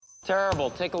Terrible.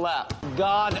 Take a lap.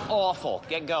 God awful.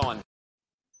 Get going.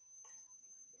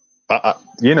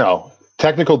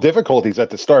 Technical difficulties at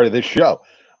the start of this show.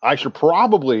 I should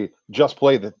probably just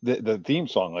play the theme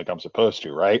song like I'm supposed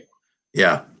to, right?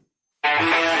 Yeah.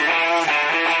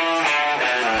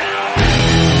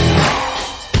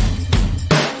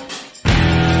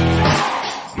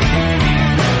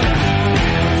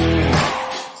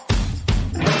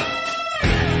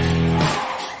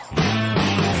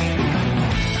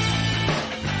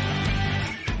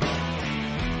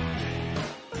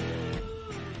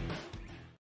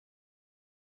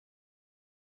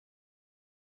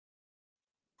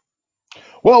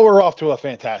 Well, we're off to a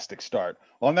fantastic start.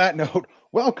 On that note,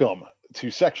 welcome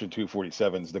to Section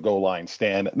 247's The Goal Line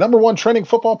Stand, number one trending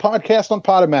football podcast on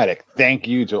Podomatic. Thank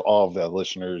you to all of the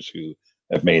listeners who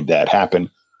have made that happen.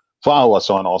 Follow us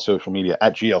on all social media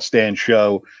at GL Stand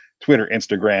Show, Twitter,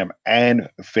 Instagram, and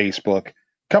Facebook.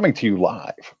 Coming to you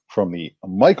live from the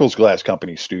Michaels Glass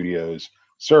Company studios,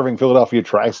 serving Philadelphia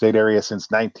tri-state area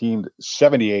since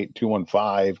 1978,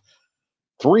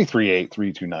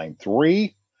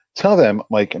 215-338-3293. Tell them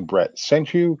Mike and Brett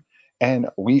sent you, and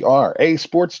we are a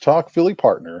Sports Talk Philly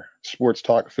partner,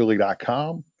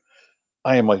 sportstalkphilly.com.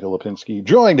 I am Michael Lipinski,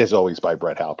 joined as always by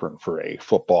Brett Halpern for a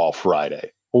Football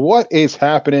Friday. What is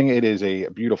happening? It is a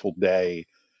beautiful day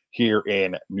here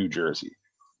in New Jersey.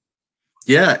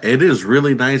 Yeah, it is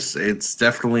really nice. It's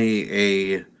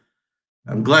definitely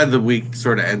I'm glad the week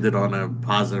sort of ended on a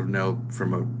positive note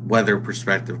from a weather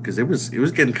perspective, because it was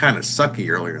getting kind of sucky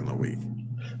earlier in the week.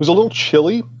 It was a little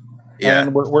chilly. Yeah.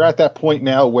 And we're at that point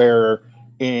now where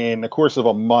in the course of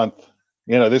a month,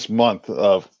 this month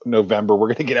of November, we're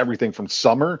going to get everything from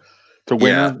summer to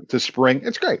winter to spring.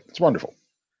 It's great. It's wonderful.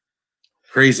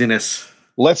 Craziness.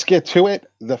 Let's get to it.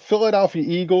 The Philadelphia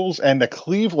Eagles and the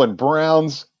Cleveland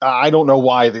Browns. I don't know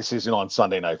why this isn't on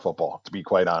Sunday Night Football, to be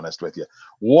quite honest with you.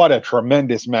 What a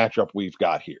tremendous matchup we've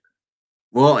got here.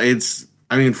 Well,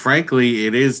 frankly,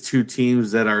 it is two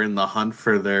teams that are in the hunt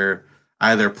for their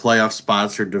either playoff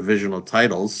spots or divisional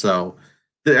titles. So,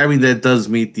 that does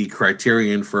meet the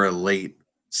criterion for a late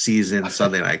season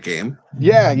Sunday night game.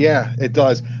 Yeah, it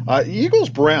does.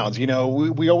 Eagles-Browns,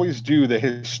 we always do the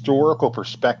historical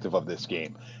perspective of this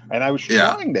game. And I was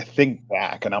trying to think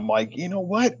back, and I'm like, you know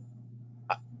what?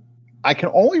 I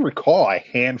can only recall a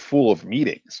handful of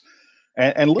meetings.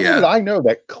 And little did I know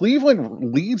that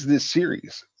Cleveland leads this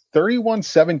series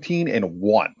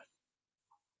 31-17-1.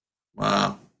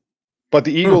 Wow. But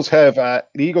the Eagles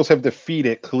have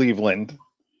defeated Cleveland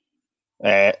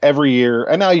every year,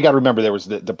 and now you got to remember there was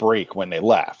the break when they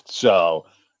left, so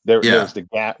there's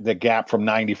the gap from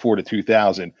 94 to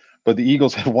 2000. But the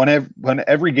Eagles have won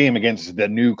every game against the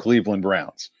new Cleveland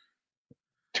Browns: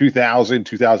 2000,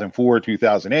 2004,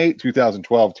 2008,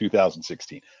 2012,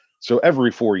 2016. So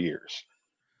every 4 years.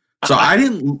 So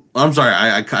I'm sorry,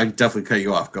 I definitely cut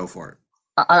you off. Go for it.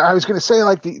 I was going to say,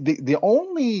 like, the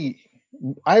only.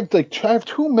 I have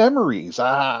two memories.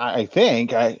 I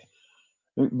think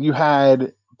you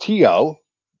had T.O.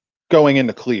 going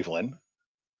into Cleveland.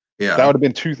 Yeah, that would have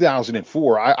been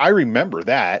 2004. I remember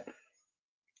that.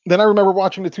 Then I remember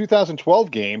watching the 2012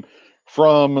 game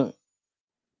from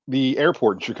the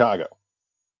airport in Chicago.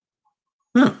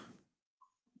 Huh.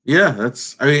 Yeah,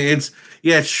 it's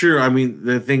true.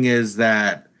 The thing is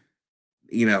that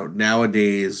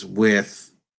nowadays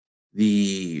with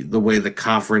the way the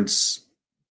conference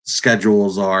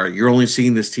schedules are, you're only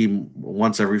seeing this team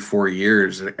once every 4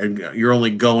 years, and you're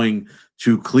only going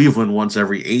to Cleveland once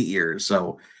every 8 years.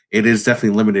 So it is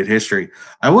definitely limited history.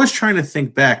 I was trying to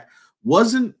think back.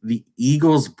 Wasn't the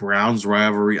Eagles-Browns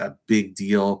rivalry a big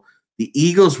deal? The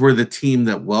Eagles were the team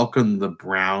that welcomed the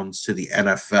Browns to the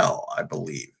NFL, I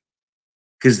believe,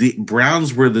 because the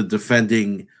Browns were the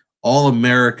defending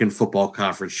All-American Football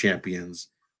Conference champions,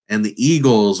 and the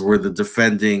Eagles were the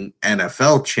defending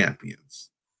NFL champions.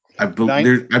 I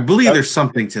believe there's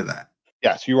something to that.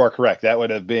 Yes, you are correct. That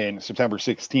would have been September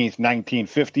 16th,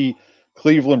 1950.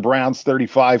 Cleveland Browns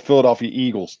 35, Philadelphia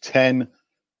Eagles 10.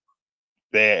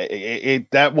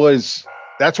 That's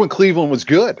when Cleveland was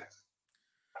good.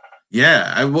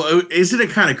 Yeah, isn't it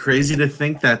kind of crazy to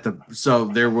think that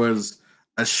there was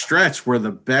a stretch where the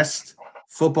best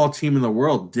football team in the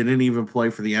world didn't even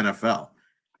play for the NFL,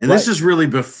 and This is really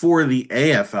before the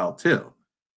AFL too.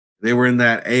 They were in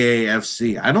that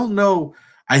AAFC. I don't know.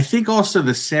 I think also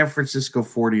the San Francisco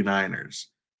 49ers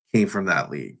came from that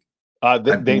league. I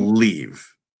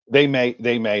believe they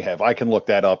may have. I can look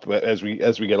that up as we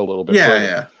get a little bit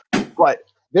further. Yeah. But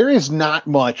there's not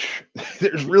much.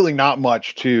 There's really not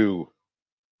much to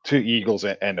Eagles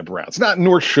and the Browns.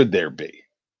 Nor should there be.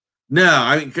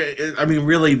 No,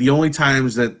 really, the only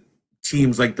times that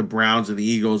teams like the Browns and the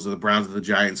Eagles or the Browns and the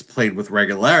Giants played with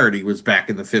regularity was back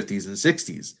in the 50s and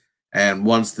 60s. And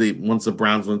once the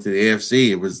Browns went to the AFC,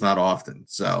 it was not often.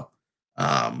 So,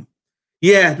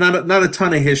 yeah, not a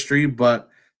ton of history, but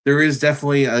there is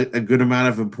definitely a good amount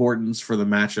of importance for the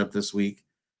matchup this week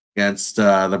against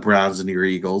the Browns and your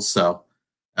Eagles. So,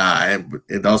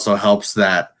 it also helps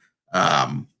that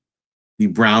the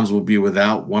Browns will be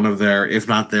without one of their, if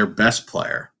not their best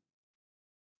player.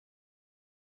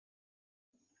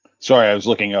 Sorry, I was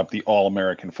looking up the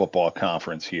All-American Football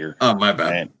Conference here. Oh, my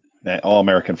bad. And that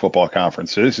All-American Football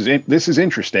Conference. So this is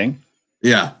interesting.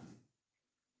 Yeah.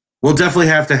 We'll definitely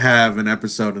have to have an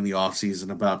episode in the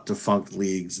offseason about defunct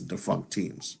leagues and defunct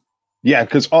teams. Yeah,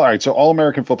 because all right, so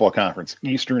All-American Football Conference,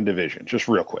 Eastern Division, just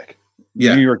real quick.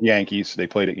 Yeah. New York Yankees, they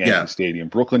played at Yankee Stadium.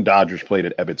 Brooklyn Dodgers played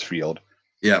at Ebbets Field.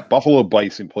 Yeah. Buffalo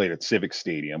Bison played at Civic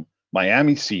Stadium.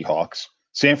 Miami Seahawks,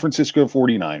 San Francisco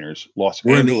 49ers, Los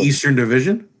We're Angeles. in the Eastern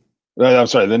Division? I'm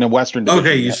sorry, then the Western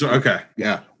Division. Okay,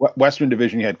 yeah. Western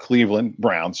Division, you had Cleveland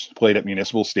Browns played at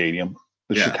Municipal Stadium.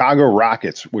 The Yeah. Chicago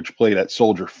Rockets, which played at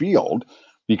Soldier Field,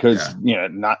 because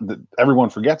everyone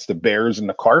forgets the Bears and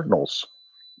the Cardinals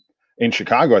in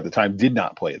Chicago at the time did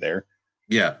not play there.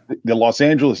 Yeah. The Los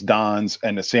Angeles Dons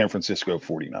and the San Francisco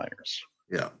 49ers.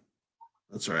 Yeah,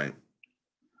 that's right.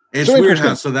 It's weird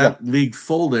how that league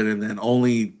folded and then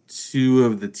only two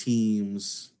of the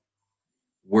teams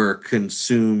were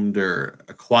consumed or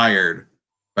acquired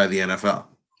by the NFL.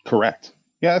 Correct.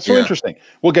 Yeah, that's so interesting.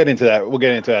 We'll get into that. We'll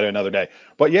get into that another day.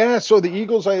 But yeah, so the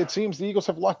Eagles, it seems the Eagles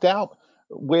have lucked out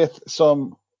with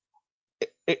some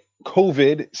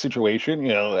COVID situation.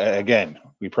 You know, again,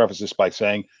 we preface this by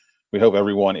saying we hope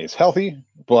everyone is healthy,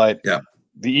 but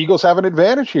the Eagles have an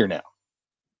advantage here now.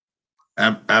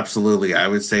 Absolutely. I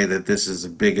would say that this is a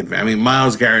big advantage. I mean,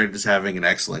 Myles Garrett is having an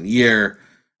excellent year.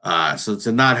 So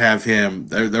to not have him,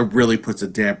 that really puts a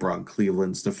damper on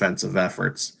Cleveland's defensive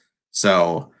efforts.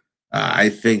 So I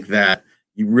think that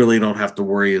you really don't have to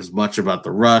worry as much about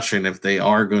the rush. And if they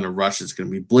are going to rush, it's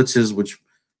going to be blitzes, which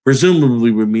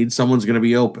presumably would mean someone's going to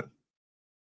be open.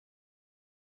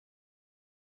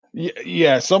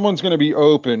 Yeah, someone's going to be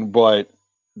open, but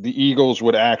the Eagles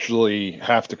would actually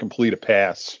have to complete a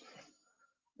pass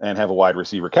and have a wide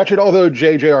receiver catch it. Although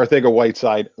J.J.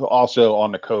 Arcega-Whiteside also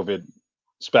on the COVID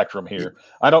spectrum here.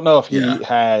 I don't know if he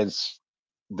has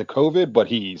the COVID, but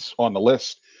he's on the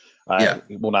list.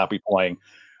 He will not be playing.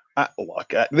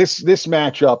 Look, this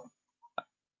matchup,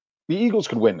 the Eagles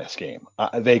could win this game.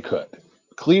 They could.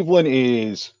 Cleveland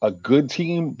is a good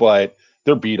team, but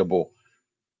they're beatable.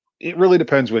 It really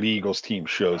depends what Eagles team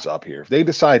shows up here. If they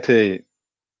decide to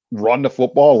run the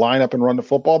football, line up and run the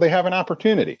football, they have an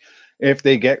opportunity. If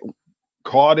they get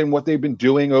caught in what they've been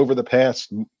doing over the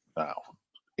past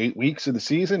 8 weeks of the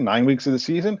season, 9 weeks of the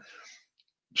season,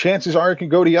 chances are it can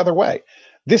go the other way.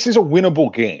 This is a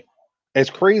winnable game. As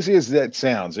crazy as that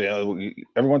sounds,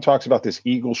 everyone talks about this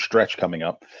Eagles stretch coming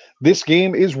up. This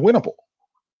game is winnable.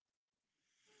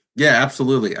 Yeah,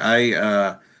 absolutely.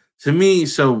 I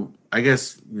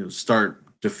guess start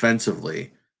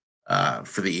defensively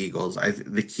for the Eagles.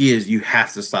 The key is you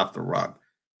have to stop the run.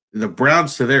 The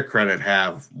Browns, to their credit,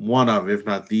 have one of, if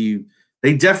not the,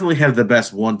 they definitely have the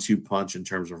best 1-2 punch in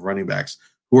terms of running backs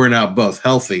who are now both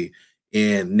healthy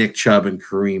in Nick Chubb and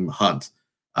Kareem Hunt.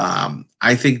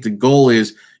 I think the goal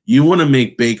is you want to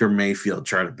make Baker Mayfield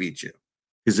try to beat you.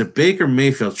 Because if Baker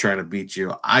Mayfield's trying to beat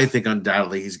you, I think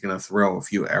undoubtedly he's going to throw a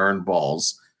few errant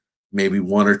balls, maybe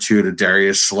 1 or 2 to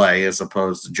Darius Slay as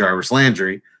opposed to Jarvis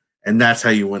Landry, and that's how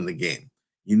you win the game.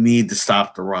 You need to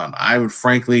stop the run. I would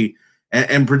frankly,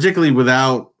 and particularly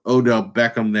without Odell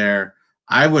Beckham there,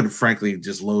 I would frankly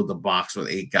just load the box with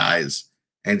 8 guys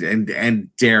and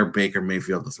dare Baker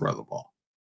Mayfield to throw the ball.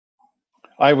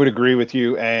 I would agree with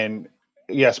you. And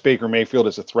yes, Baker Mayfield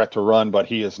is a threat to run, but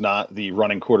he is not the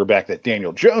running quarterback that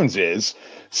Daniel Jones is.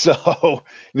 So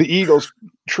the Eagles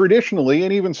traditionally,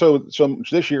 and even so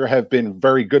this year, have been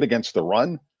very good against the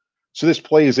run. So this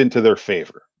plays into their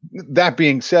favor. That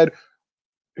being said,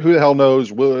 who the hell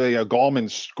knows? Will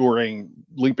Gallman's scoring,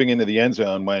 leaping into the end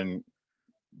zone when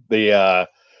the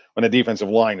defensive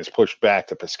line is pushed back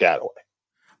to Piscataway.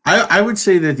 I would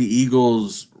say that the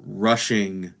Eagles'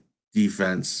 rushing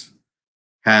defense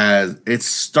it's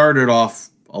started off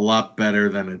a lot better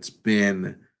than it's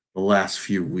been the last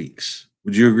few weeks.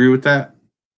 Would you agree with that?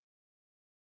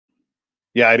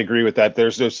 Yeah, I'd agree with that.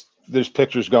 There's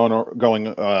pictures going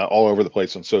all over the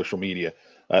place on social media.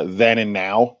 Then and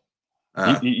now,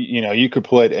 you could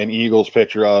put an Eagles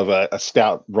picture of a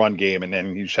stout run game, and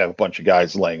then you just have a bunch of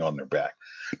guys laying on their back.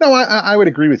 No, I would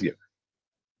agree with you.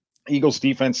 Eagles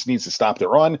defense needs to stop the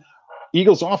run.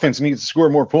 Eagles offense needs to score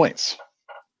more points.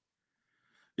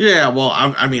 Yeah, well,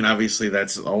 I mean, obviously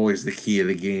that's always the key of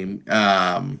the game.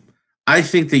 I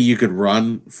think that you could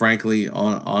run, frankly,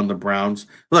 on the Browns.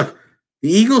 Look,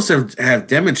 the Eagles have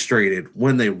demonstrated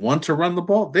when they want to run the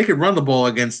ball, they could run the ball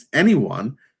against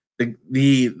anyone.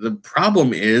 The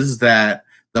problem is that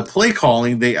the play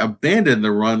calling, they abandoned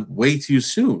the run way too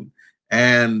soon,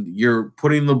 and you're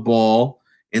putting the ball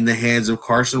in the hands of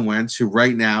Carson Wentz, who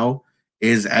right now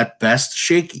is at best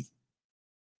shaky.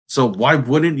 So why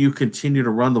wouldn't you continue to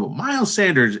run the ball? Miles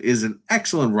Sanders is an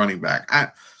excellent running back.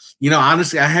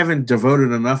 Honestly, I haven't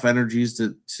devoted enough energies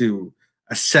to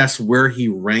assess where he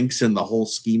ranks in the whole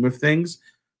scheme of things,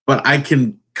 but I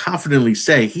can confidently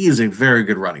say he is a very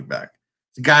good running back.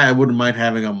 It's a guy I wouldn't mind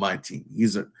having on my team.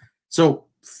 So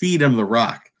feed him the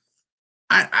rock.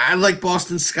 I like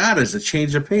Boston Scott as a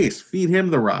change of pace. Feed him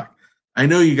the rock. I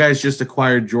know you guys just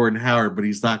acquired Jordan Howard, but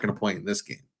he's not going to play in this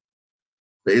game.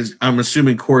 I'm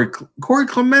assuming Corey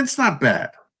Clement's not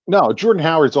bad. No, Jordan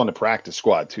Howard's on the practice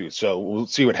squad too, so we'll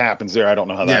see what happens there. I don't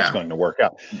know how that's going to work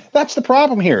out. That's the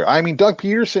problem here. I mean, Doug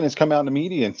Peterson has come out in the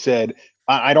media and said,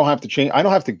 I don't have to change. I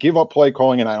don't have to give up play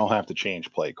calling, and I don't have to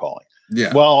change play calling.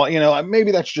 Yeah. Well,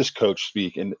 maybe that's just coach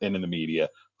speak in the media,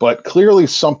 but clearly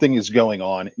something is going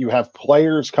on. You have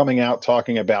players coming out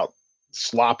talking about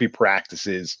sloppy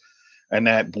practices and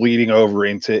that bleeding over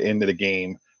into the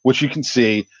game, which you can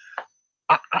see.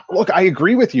 Look, I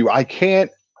agree with you.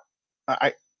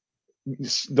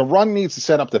 The run needs to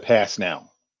set up the pass now,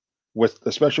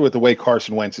 especially with the way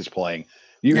Carson Wentz is playing.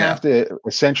 You have to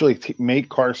essentially make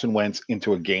Carson Wentz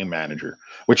into a game manager,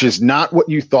 which is not what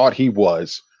you thought he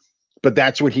was, but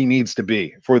that's what he needs to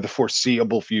be for the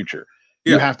foreseeable future.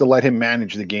 Yeah. You have to let him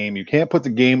manage the game. You can't put the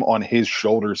game on his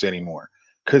shoulders anymore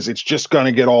because it's just going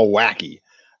to get all wacky.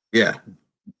 Yeah.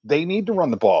 They need to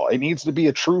run the ball. It needs to be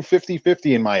a true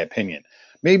 50-50, in my opinion.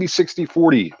 Maybe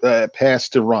 60-40 pass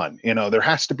to run. There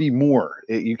has to be more.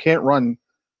 You can't run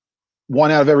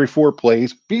one out of every 4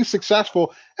 plays, be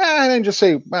successful, and then just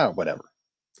say, well, whatever.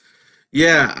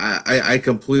 Yeah, I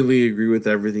completely agree with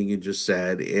everything you just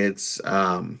said. It's,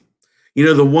 the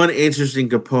one interesting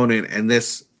component, and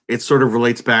it sort of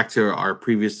relates back to our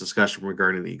previous discussion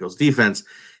regarding the Eagles defense.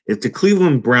 If the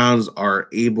Cleveland Browns are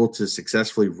able to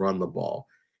successfully run the ball,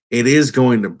 it is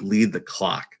going to bleed the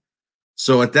clock.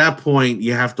 So at that point,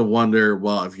 you have to wonder,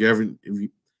 well,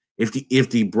 if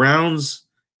the Browns,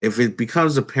 if it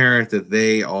becomes apparent that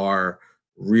they are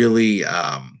really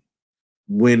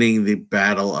winning the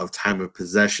battle of time of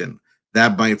possession,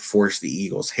 that might force the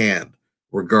Eagles' hand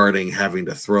regarding having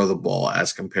to throw the ball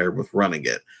as compared with running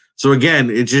it. So again,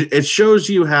 it shows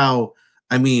you how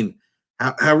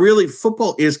really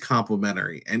football is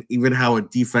complementary, and even how a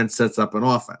defense sets up an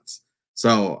offense.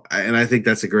 So, and I think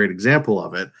that's a great example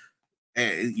of it.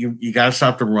 And you got to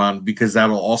stop the run, because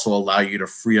that'll also allow you to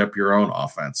free up your own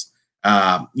offense.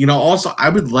 Also, I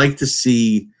would like to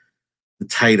see the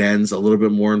tight ends a little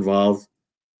bit more involved.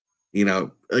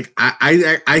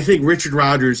 I think Richard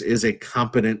Rodgers is a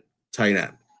competent tight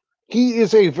end. He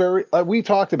is a very we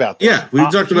talked about that. Yeah,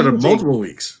 we've talked about it multiple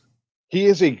weeks. He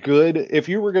is a good, if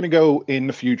you were going to go in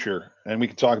the future, and we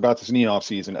can talk about this in the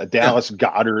offseason, a Dallas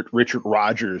Goedert, Richard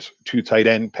Rodgers 2 tight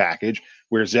end package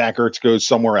where Zach Ertz goes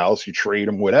somewhere else, you trade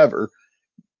him, whatever.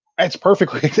 It's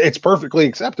perfectly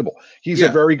acceptable. He's a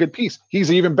very good piece.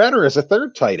 He's even better as a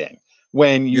 3rd tight end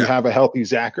when you have a healthy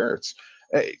Zach Ertz.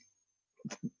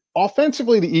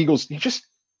 Offensively, the Eagles,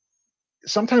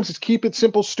 sometimes it's keep it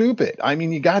simple, stupid. I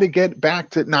mean, you got to get back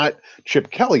to not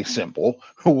Chip Kelly simple,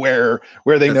 where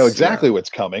they know exactly what's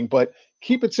coming, but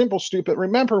keep it simple, stupid.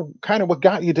 Remember kind of what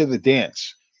got you to the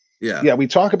dance. Yeah. We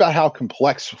talk about how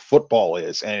complex football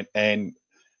is, and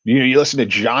you listen to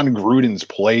John Gruden's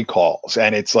play calls,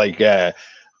 and it's like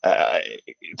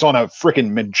it's on a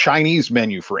freaking Chinese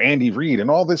menu for Andy Reid and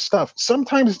all this stuff.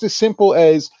 Sometimes it's as simple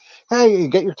as, hey, you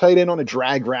get your tight end on a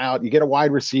drag route, you get a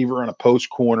wide receiver on a post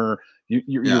corner,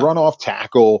 you run off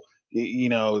tackle,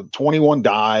 21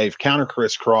 dive, counter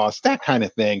crisscross, that kind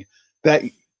of thing.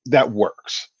 That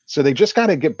works. So they just got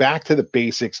to get back to the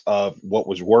basics of what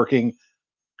was working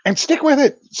and stick with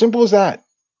it. Simple as that.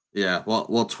 Yeah,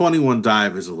 well, 21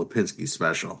 dive is a Lipinski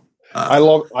special. I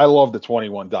love the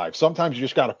 21 dive. Sometimes you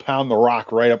just got to pound the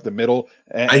rock right up the middle.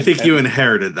 I think you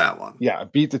inherited that one. Yeah,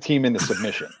 beat the team into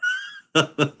submission.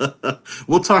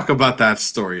 We'll talk about that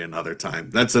story another time.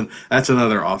 That's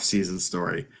another off-season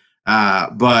story.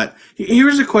 But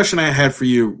here's a question I had for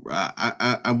you.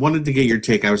 I wanted to get your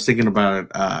take. I was thinking about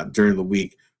it during the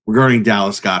week regarding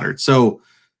Dallas Goedert. So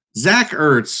Zach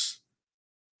Ertz,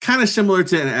 kind of similar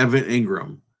to Evan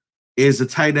Ingram, is a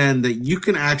tight end that you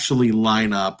can actually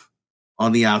line up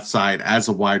on the outside as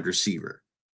a wide receiver.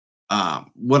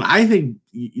 What I think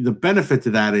the benefit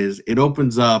to that is it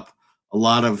opens up a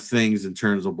lot of things in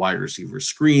terms of wide receiver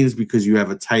screens because you have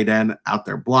a tight end out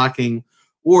there blocking,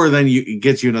 or then it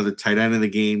gets you another tight end in the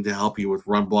game to help you with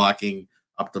run blocking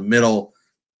up the middle.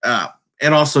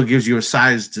 And also gives you a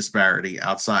size disparity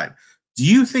outside. Do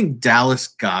you think Dallas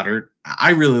Goedert?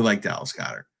 I really like Dallas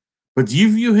Goedert, but do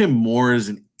you view him more as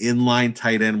an inline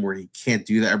tight end where he can't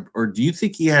do that, or do you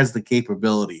think he has the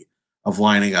capability of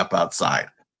lining up outside?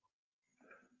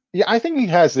 Yeah, I think he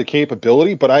has the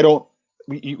capability, but I don't.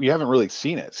 We haven't really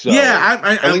seen it. So Yeah,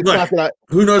 I look.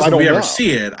 Who knows if we ever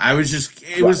see it?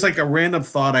 It was like a random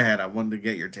thought I had. I wanted to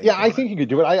get your take. Yeah, I think he could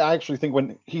do it. I actually think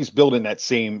when he's built in that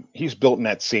same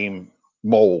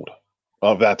mold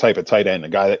of that type of tight end, a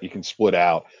guy that you can split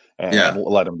out and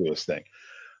let him do his thing.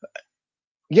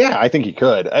 Yeah, I think he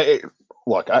could.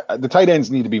 The tight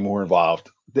ends need to be more involved.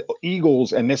 The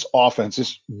Eagles and this offense,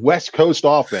 this West Coast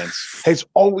offense, has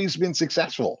always been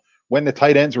successful when the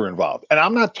tight ends were involved. And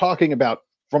I'm not talking about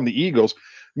from the Eagles.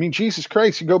 I mean, Jesus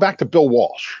Christ, you go back to Bill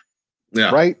Walsh,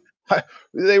 right?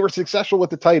 They were successful with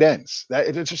the tight ends.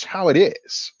 It's just how it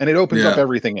is. And it opens up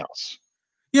everything else.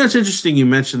 Yeah, it's interesting you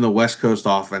mentioned the West Coast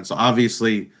offense.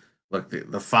 Obviously, look,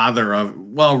 the father of,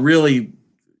 really,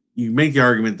 you make the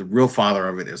argument the real father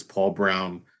of it is Paul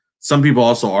Brown. Some people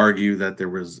also argue that there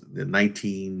was the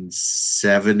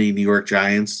 1970 New York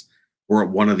Giants were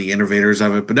one of the innovators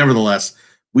of it. But nevertheless,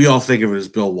 we all think of it as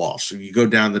Bill Walsh. So you go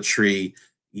down the tree,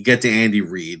 you get to Andy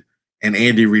Reid, and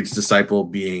Andy Reid's disciple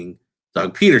being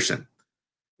Doug Peterson.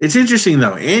 It's interesting,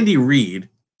 though. Andy Reid,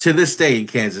 to this day in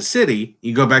Kansas City,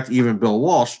 you go back to even Bill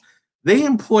Walsh, they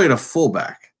employed a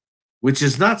fullback, which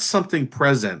is not something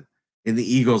present in the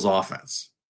Eagles offense.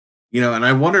 And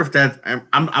I wonder if that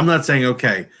I'm not saying,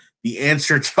 okay, the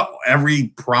answer to every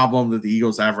problem that the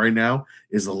Eagles have right now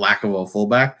is the lack of a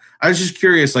fullback. I was just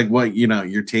curious, like what,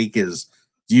 your take is.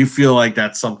 Do you feel like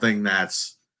that's something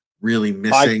that's really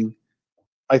missing?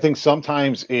 I think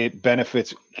sometimes it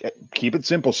benefits, keep it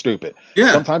simple, stupid.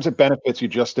 Yeah. Sometimes it benefits you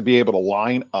just to be able to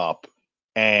line up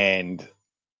and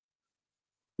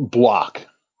block,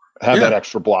 have that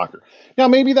extra blocker. Now,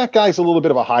 maybe that guy's a little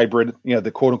bit of a hybrid, the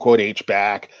quote unquote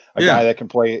H-back, a guy that can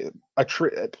play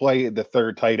the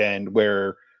third tight end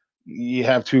where you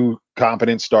have two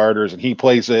competent starters and he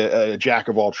plays a jack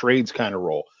of all trades kind of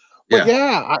role. But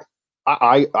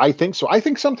I think so. I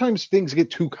think sometimes things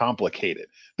get too complicated.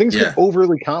 Things get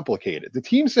overly complicated. The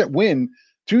teams that win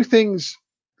do things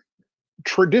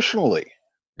traditionally.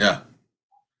 Yeah.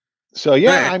 So,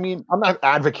 I mean, I'm not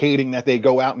advocating that they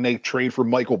go out and they trade for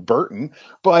Michael Burton,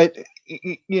 but,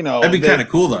 that'd be kind of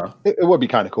cool, though. It would be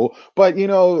kind of cool. But,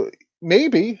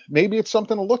 maybe it's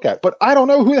something to look at. But I don't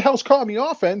know who the hell's caught in the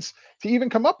offense to even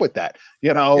come up with that.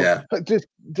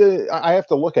 I have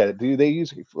to look at it. Do they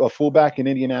use a fullback in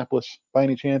Indianapolis by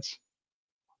any chance?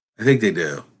 I think they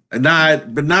do. But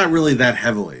not really that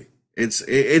heavily. It's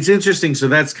interesting. So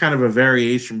that's kind of a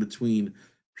variation between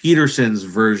Peterson's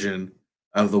version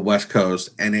of the West Coast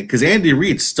and because Andy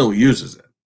Reid still uses it.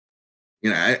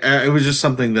 It was just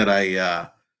something that I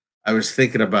was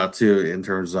thinking about too in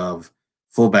terms of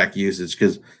fullback usage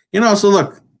because so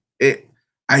look,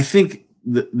 I think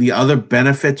the other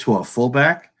benefit to a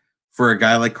fullback for a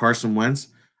guy like Carson Wentz,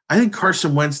 I think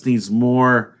Carson Wentz needs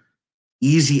more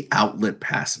easy outlet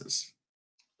passes,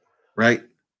 right?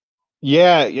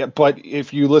 Yeah, but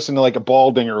if you listen to like a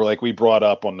Baldinger, like we brought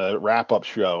up on the wrap-up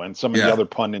show, and some of the other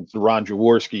pundits, the Ron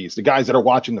Jaworskis, the guys that are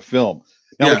watching the film,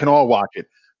 now we can all watch it,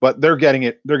 but they're getting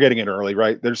it early,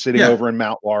 right? They're sitting over in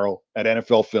Mount Laurel at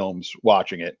NFL Films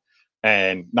watching it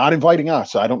and not inviting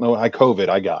us. I don't know. I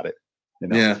got it.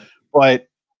 But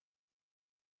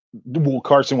will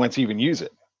Carson Wentz even use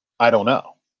it? I don't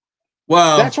know.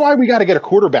 Well, that's why we got to get a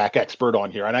quarterback expert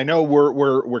on here. And I know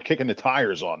we're kicking the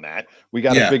tires on that. We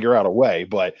got to figure out a way,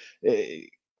 but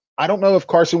I don't know if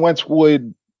Carson Wentz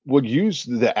would use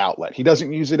the outlet. He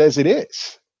doesn't use it as it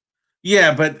is.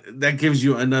 Yeah, but that gives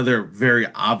you another very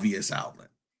obvious outlet.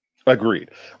 Agreed.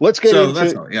 Let's get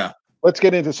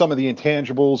into some of the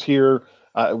intangibles here.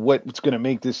 What's going to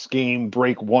make this game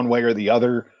break one way or the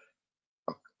other?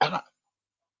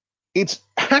 It's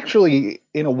actually,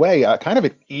 in a way, kind of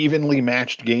an evenly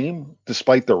matched game,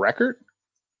 despite the record.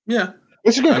 Yeah,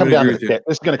 this is going to come down to this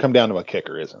is going to come down to a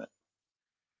kicker, isn't it?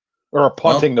 Or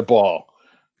punting the ball.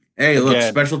 Hey, look,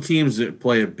 special teams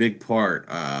play a big part.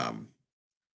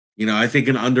 I think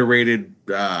an underrated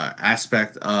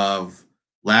aspect of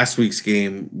last week's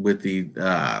game with the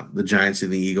Giants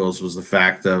and the Eagles was the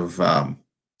fact of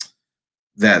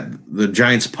that the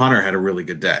Giants punter had a really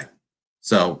good day.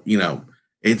 So,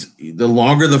 It's the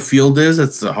longer the field is,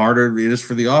 it's the harder it is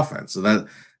for the offense. So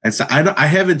I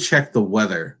haven't checked the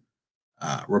weather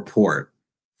report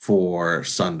for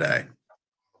Sunday.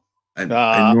 I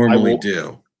I normally will. do,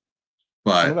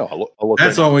 I don't but know. I'll look right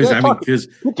that's now. always, Yeah, I mean, talk. because,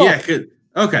 Keep yeah, talking.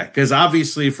 because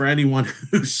obviously for anyone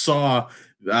who saw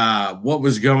what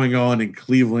was going on in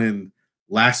Cleveland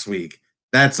last week,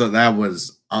 that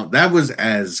was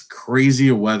as crazy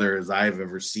a weather as I've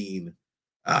ever seen.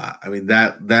 I mean,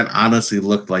 that honestly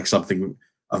looked like something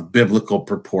of biblical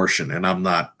proportion, and I'm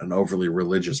not an overly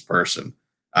religious person.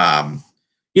 Um,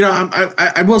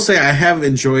 I will say I have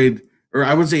enjoyed, or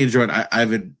I would say enjoyed,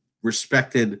 I've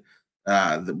respected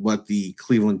what the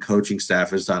Cleveland coaching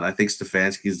staff has done. I think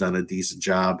Stefanski's done a decent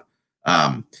job.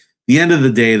 The end of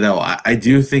the day, though, I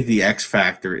do think the X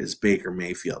factor is Baker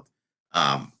Mayfield.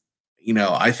 Um,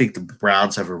 I think the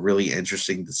Browns have a really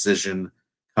interesting decision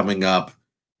coming up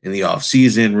in the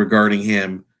offseason regarding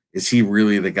him. Is he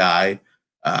really the guy?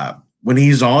 When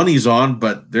he's on,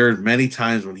 but there are many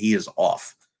times when he is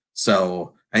off.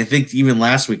 So I think even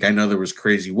last week, I know there was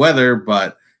crazy weather,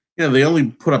 but they only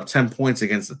put up 10 points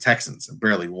against the Texans and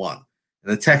barely won.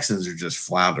 And the Texans are just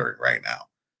floundering right now.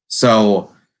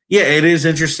 So, yeah, it is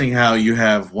interesting how you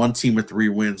have one team with 3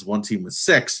 wins, one team with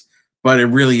 6, but it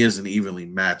really is an evenly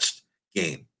matched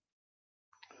game.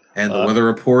 And the weather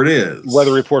report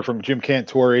Weather is report from Jim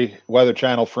Cantori, Weather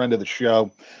Channel, friend of the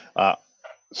show.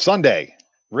 Sunday,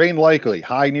 rain likely,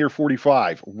 high near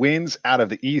 45. Winds out of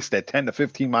the east at 10 to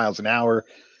 15 miles an hour.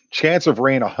 Chance of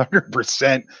rain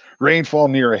 100%. Rainfall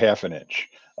near a half an inch.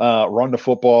 Run the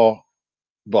football,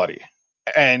 buddy.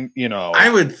 And, I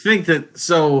would think that,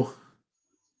 so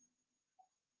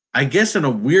I guess in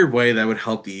a weird way that would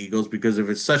help the Eagles, because if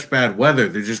it's such bad weather,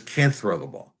 they just can't throw the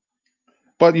ball.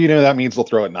 but, that means they'll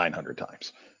throw it 900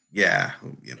 times. Yeah.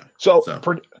 So.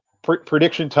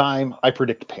 Prediction time, I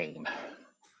predict pain.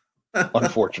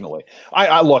 Unfortunately.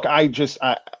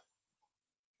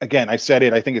 Again, I said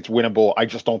it. I think it's winnable. I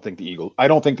just don't think the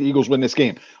Eagles win this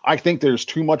game. I think there's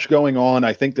too much going on.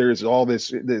 I think there's all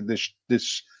this,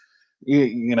 there's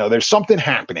something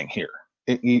happening here.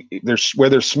 There's where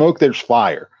there's smoke, there's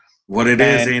fire. What it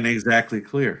is ain't exactly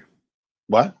clear.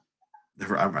 What?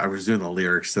 I was doing the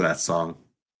lyrics to that song.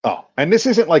 Oh, and this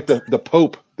isn't like the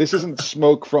Pope. This isn't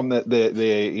smoke from the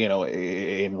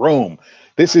in Rome.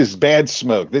 This is bad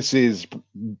smoke. This is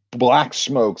black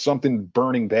smoke, something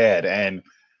burning bad. And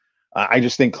I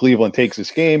just think Cleveland takes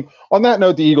this game. On that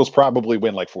note, the Eagles probably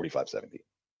win like 45-17.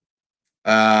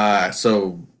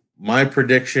 So my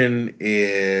prediction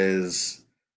is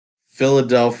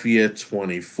Philadelphia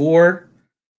 24,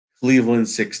 Cleveland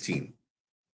 16.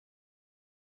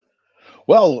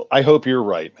 Well, I hope you're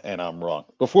right and I'm wrong.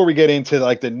 Before we get into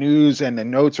like the news and the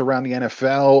notes around the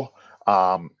NFL,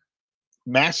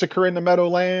 massacre in the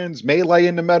Meadowlands, melee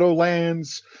in the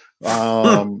Meadowlands.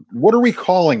 What are we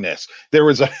calling this? There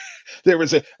was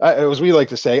as we like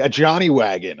to say, a Johnny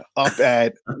wagon up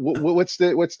at was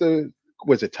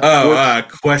it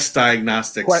Quest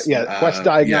Diagnostics? Quest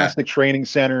Diagnostic Training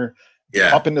Center.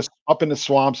 Yeah, up in the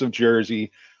swamps of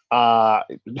Jersey.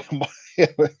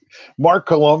 Mark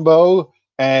Colombo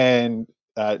and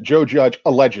Joe Judge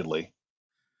allegedly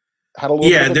had a little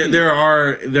bit of a beat.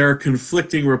 there are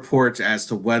conflicting reports as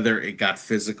to whether it got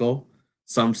physical.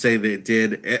 Some say that it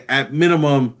did. At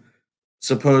minimum,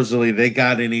 supposedly they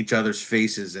got in each other's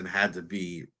faces and had to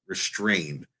be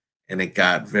restrained, and it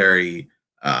got very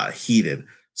heated.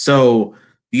 So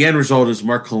the end result is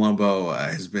Mark Colombo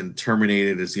has been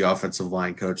terminated as the offensive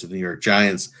line coach of the New York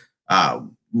Giants.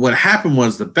 What happened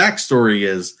was, the backstory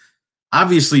is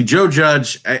obviously Joe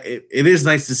Judge. It is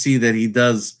nice to see that he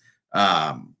does.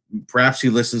 Perhaps he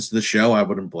listens to the show. I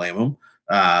wouldn't blame him.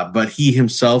 But he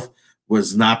himself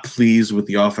was not pleased with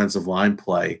the offensive line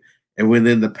play. And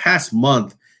within the past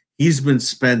month, he's been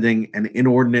spending an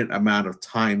inordinate amount of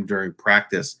time during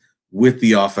practice with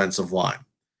the offensive line.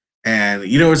 And,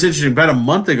 it's interesting. About a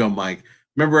month ago, Mike,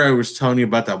 remember I was telling you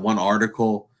about that one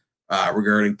article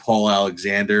regarding Paul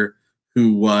Alexander,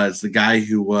 who was the guy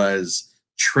who was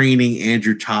training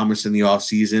Andrew Thomas in the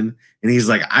offseason. And he's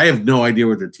like, I have no idea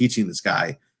what they're teaching this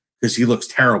guy because he looks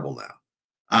terrible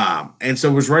now. And so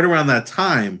it was right around that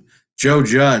time Joe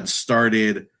Judge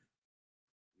started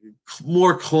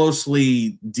more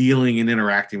closely dealing and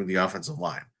interacting with the offensive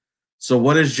line. So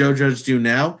what does Joe Judge do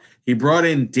now? He brought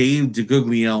in Dave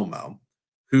DeGuglielmo,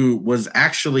 who was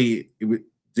actually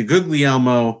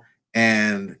DeGuglielmo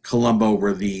and Colombo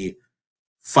were the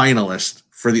finalists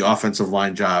for the offensive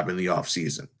line job in the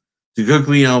offseason.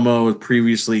 DeGuglielmo had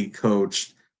previously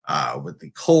coached with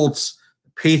the Colts,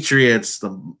 the Patriots,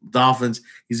 the Dolphins.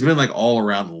 He's been like all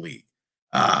around the league.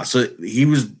 So he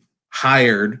was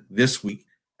hired this week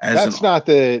as That's not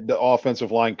the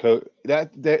offensive line coach.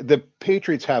 The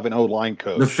Patriots have an O-line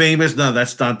coach. The famous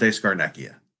that's Dante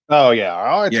Scarnecchia. Oh yeah,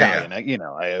 all Yeah. Italian. You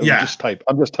know, I'm Yeah. just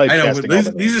typecasting. I know, but all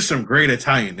the these are names. some great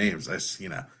Italian names.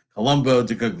 Colombo,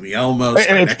 DeGuglielmo,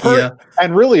 And Scarnecchia.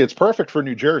 and really, it's perfect for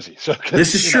New Jersey. So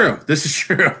This is true. This is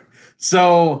true.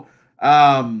 So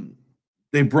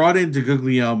they brought in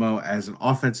DeGuglielmo as an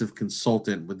offensive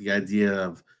consultant with the idea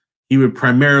of he would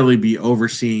primarily be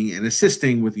overseeing and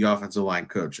assisting with the offensive line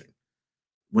coaching.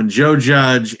 When Joe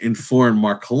Judge informed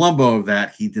Mark Colombo of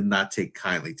that, he did not take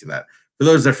kindly to that. For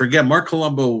those that forget, Mark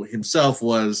Colombo himself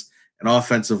was an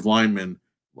offensive lineman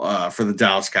for the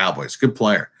Dallas Cowboys. Good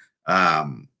player.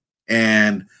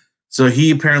 And so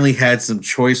he apparently had some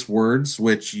choice words,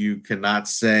 which you cannot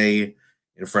say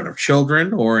in front of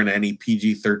children or in any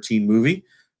PG-13 movie.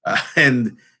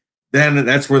 And then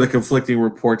that's where the conflicting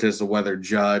reports as to whether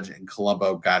Judge and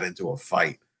Colombo got into a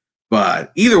fight.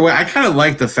 But either way, I kind of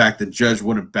like the fact that Judge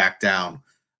wouldn't back down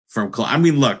from. I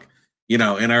mean, look, in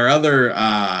our other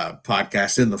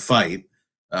podcast, In the Fight,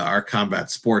 our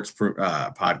combat sports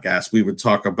podcast, we would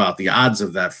talk about the odds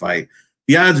of that fight.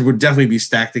 The odds would definitely be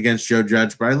stacked against Joe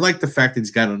Judge, but I like the fact that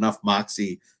he's got enough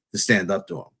moxie to stand up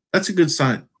to him. That's a good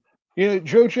sign.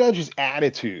 Joe Judge's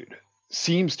attitude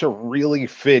seems to really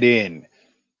fit in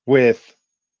with.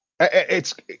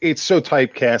 It's so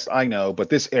typecast, I know, but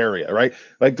this area, right?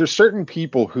 Like, there's certain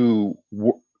people who,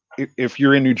 if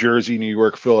you're in New Jersey, New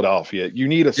York, Philadelphia, you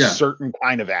need a certain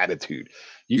kind of attitude.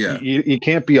 You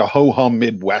can't be a ho hum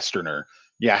Midwesterner.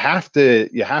 You have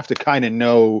to kind of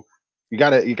know. You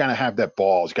gotta have that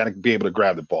balls. You gotta be able to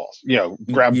grab the balls.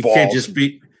 Grab you balls. Can't just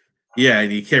be. Yeah,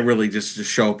 and you can't really just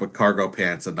show up with cargo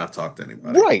pants and not talk to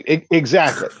anybody. Right,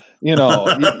 exactly.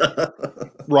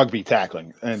 Rugby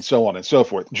tackling and so on and so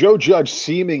forth. Joe Judge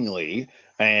seemingly,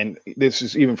 and this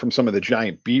is even from some of the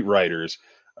giant beat writers,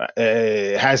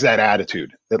 has that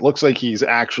attitude. It looks like he's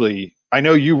actually, I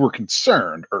know you were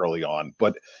concerned early on,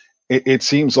 but it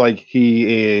seems like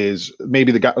he is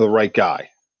maybe the right guy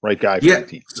for the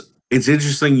team. It's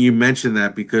interesting you mentioned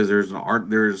that because there's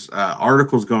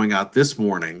articles going out this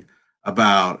morning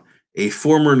about a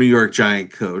former New York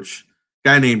Giant coach,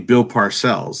 guy named Bill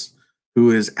Parcells, who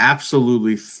is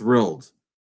absolutely thrilled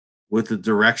with the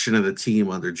direction of the team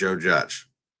under Joe Judge.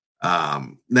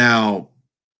 Now,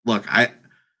 look,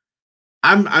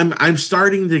 I'm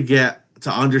starting to get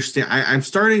to understand. I'm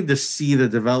starting to see the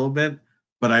development,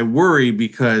 but I worry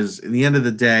because in the end of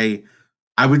the day,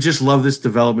 I would just love this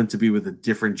development to be with a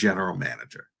different general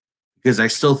manager, because I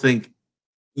still think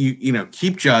you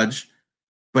keep Judge,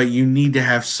 but you need to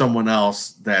have someone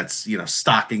else that's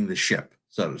stocking the ship,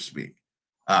 so to speak.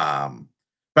 But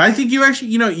I think you actually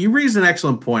you raised an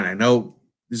excellent point. I know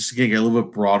this is going to get a little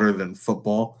bit broader than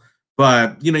football,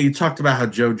 but you talked about how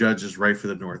Joe Judge is right for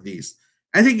the Northeast.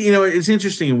 I think it's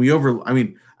interesting,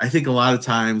 and I think a lot of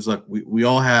times, look, we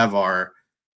all have our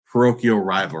parochial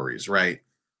rivalries, right?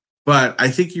 But I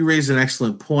think you raised an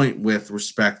excellent point with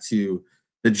respect to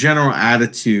the general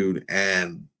attitude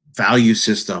and value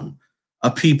system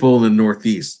of people in the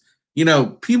Northeast.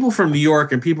 People from New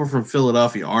York and people from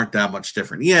Philadelphia aren't that much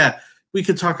different. Yeah, we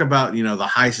could talk about, the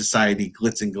high society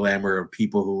glitz and glamour of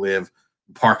people who live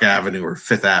Park Avenue or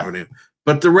Fifth Avenue.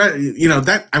 But the rest,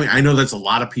 I know that's a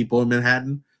lot of people in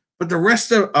Manhattan, but the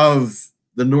rest of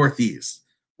the Northeast,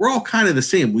 we're all kind of the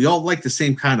same. We all like the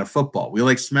same kind of football. We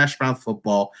like smash mouth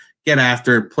football, get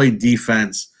after it, play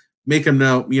defense, make them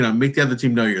know, make the other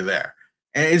team know you're there.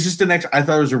 And it's just I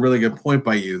thought it was a really good point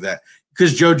by you that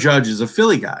because Joe Judge is a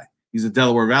Philly guy, he's a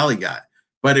Delaware Valley guy,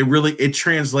 but it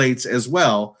translates as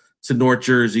well to North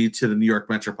Jersey, to the New York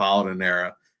metropolitan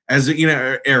area,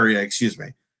 excuse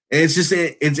me. And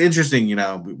it's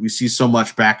interesting, we see so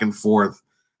much back and forth.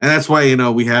 And that's why,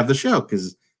 we have the show,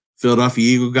 because Philadelphia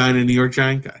Eagle guy and a New York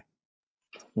Giant guy.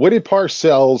 What did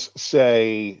Parcells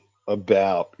say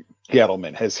about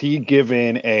Gettleman? Has he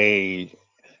given a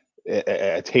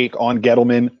take on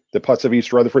Gettleman, the Putts of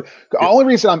East Rutherford? The only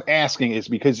reason I'm asking is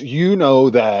because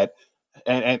that,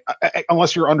 and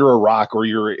unless you're under a rock or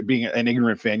you're being an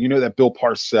ignorant fan, that Bill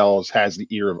Parcells has the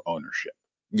ear of ownership.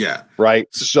 Yeah.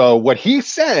 Right. So what he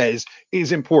says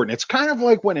is important. It's kind of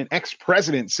like when an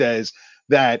ex-president says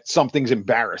that something's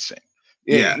embarrassing.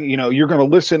 Yeah. You're going to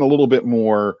listen a little bit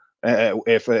more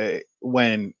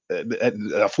when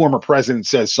a former president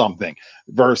says something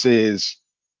versus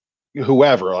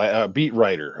whoever, a beat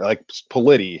writer like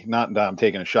Politi. Not that I'm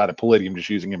taking a shot at Politi, I'm just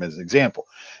using him as an example.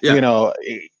 Yeah.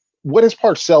 What has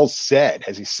Parcells said?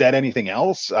 Has he said anything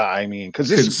else? Because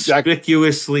this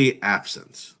conspicuously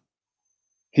absent.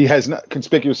 He has not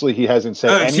conspicuously. He hasn't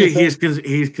said anything.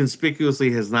 He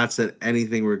conspicuously has not said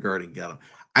anything regarding Gettleman.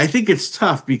 I think it's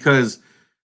tough because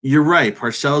you're right.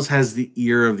 Parcells has the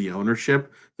ear of the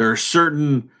ownership. There are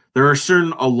certain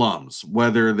alums,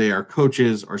 whether they are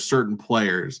coaches or certain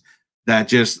players, that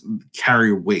just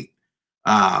carry weight.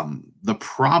 The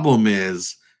problem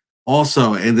is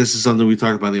also, and this is something we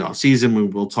talked about in the offseason, we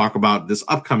will talk about this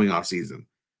upcoming offseason.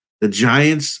 The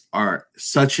Giants are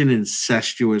such an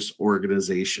incestuous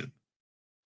organization.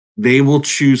 They will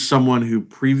choose someone who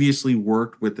previously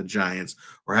worked with the Giants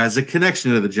or has a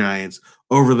connection to the Giants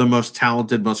over the most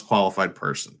talented, most qualified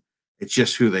person. It's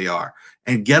just who they are.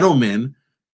 And Gettleman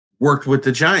worked with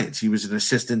the Giants. He was an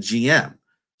assistant GM.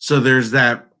 So there's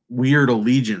that weird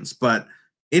allegiance. But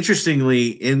interestingly,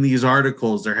 in these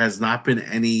articles, there has not been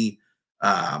any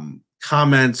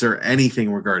comments or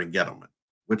anything regarding Gettleman,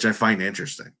 which I find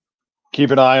interesting.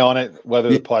 Keep an eye on it, whether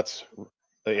the Putz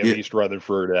of East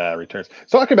Rutherford returns.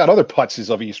 Talking about other Putzes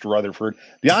of East Rutherford,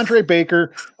 DeAndre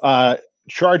Baker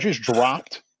charges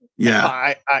dropped.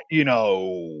 Yeah.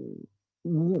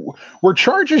 Were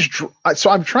charges so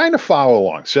I'm trying to follow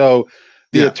along. So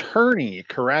the attorney,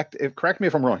 correct me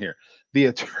if I'm wrong here, the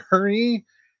attorney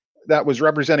that was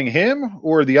representing him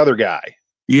or the other guy?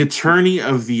 The attorney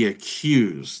of the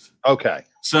accused. Okay.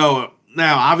 So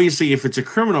now, obviously, if it's a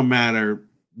criminal matter,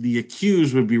 the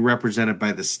accused would be represented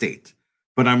by the state.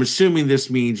 But I'm assuming this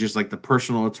means just like the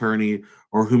personal attorney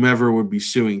or whomever would be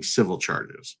suing civil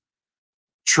charges.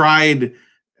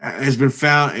 Has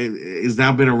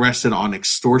now been arrested on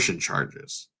extortion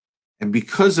charges. And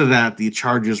because of that, the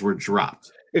charges were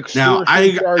dropped. Extortion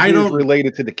charges I don't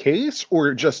related to the case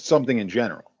or just something in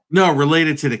general? No,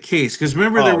 related to the case. Because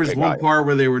remember, there was one part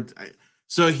where they were.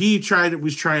 So he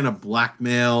was trying to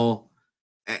blackmail.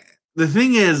 The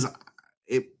thing is,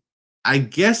 I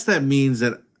guess that means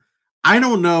that I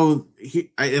don't know.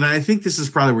 And I think this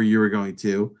is probably where you were going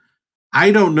to.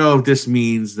 I don't know if this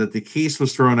means that the case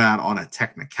was thrown out on a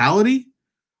technicality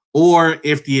or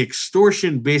if the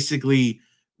extortion basically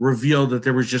revealed that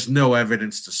there was just no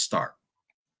evidence to start.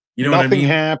 You know Nothing what I mean?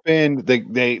 happened.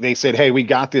 They said, "Hey, we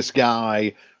got this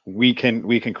guy. We can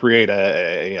create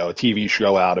a TV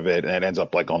show out of it," and it ends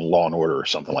up like on Law and Order or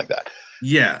something like that.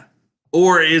 Yeah.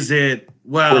 Or is it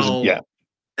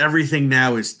everything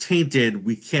now is tainted.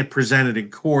 We can't present it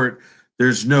in court.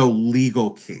 There's no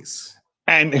legal case.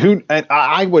 And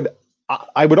I would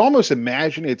almost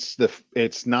imagine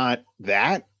it's not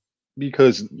that,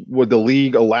 because would the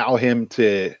league allow him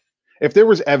to, if there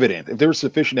was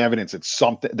sufficient evidence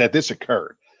that this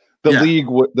occurred, the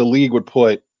league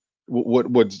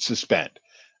would suspend.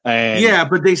 And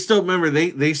but they still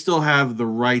they still have the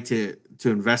right to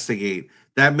investigate.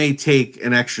 That may take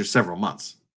an extra several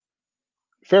months.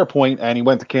 Fair point. And he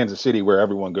went to Kansas City, where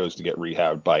everyone goes to get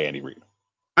rehabbed by Andy Reid.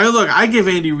 I give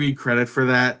Andy Reid credit for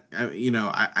that.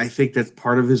 I think that's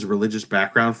part of his religious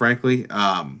background, frankly.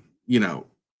 And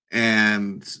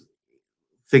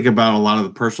think about a lot of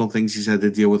the personal things he's had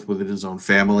to deal with within his own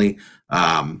family.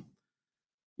 I'm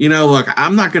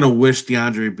not going to wish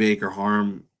DeAndre Baker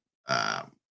harm.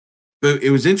 But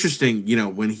it was interesting,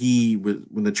 when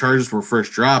the charges were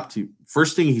first dropped,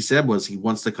 first thing he said was he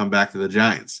wants to come back to the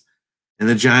Giants. And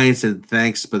the Giants said,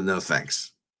 thanks, but no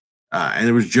thanks. And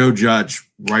it was Joe Judge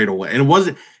right away.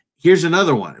 And here's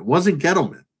another one. It wasn't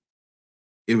Gettleman.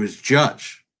 It was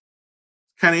Judge.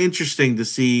 Kind of interesting to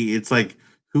see. It's like,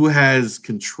 who has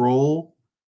control?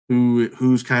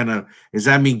 Who's does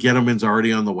that mean Gettleman's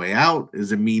already on the way out?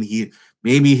 Does it mean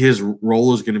maybe his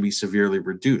role is going to be severely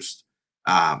reduced?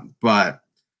 But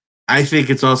I think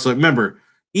it's also, remember,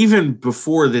 even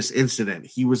before this incident,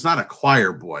 he was not a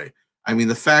choir boy. I mean,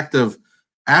 the fact of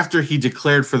after he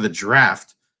declared for the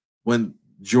draft, when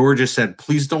Georgia said,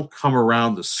 please don't come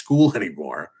around the school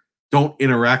anymore, don't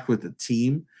interact with the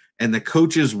team, and the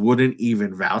coaches wouldn't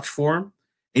even vouch for him.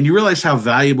 And you realize how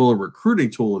valuable a recruiting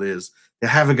tool it is to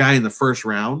have a guy in the first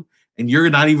round, and you're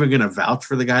not even going to vouch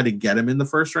for the guy to get him in the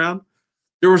first round.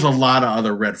 There was a lot of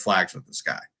other red flags with this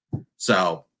guy.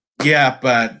 So,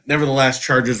 but nevertheless,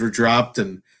 charges were dropped,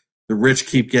 and the rich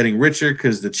keep getting richer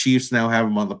because the Chiefs now have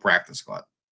him on the practice squad.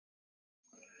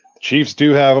 Chiefs do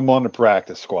have him on the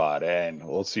practice squad, and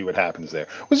we'll see what happens there.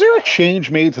 Was there a change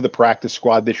made to the practice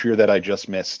squad this year that I just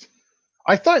missed?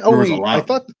 I thought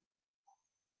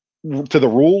to the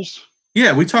rules.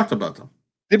 Yeah, we talked about them.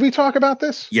 Did we talk about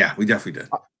this? Yeah, we definitely did.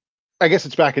 I guess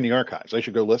it's back in the archives. I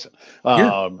should go listen.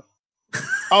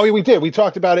 We did. We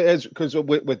talked about it because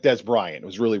with Des Bryant. It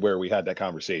was really where we had that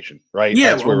conversation, right?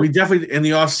 Yeah, we definitely, in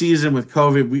the off season with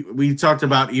COVID, we talked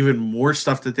about even more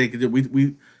stuff that they could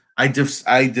do. I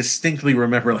distinctly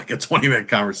remember like a 20-minute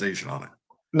conversation on it.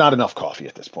 Not enough coffee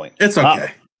at this point. It's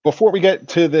okay. Before we get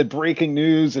to the breaking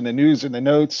news and the news and the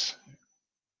notes,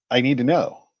 I need to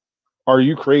know. Are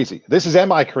you crazy? This is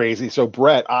Am I Crazy? So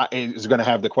Brett is going to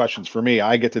have the questions for me.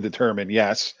 I get to determine,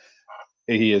 yes,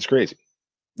 he is crazy.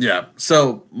 Yeah.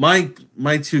 So my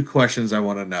two questions I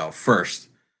want to know. First,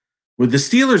 would the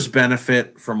Steelers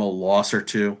benefit from a loss or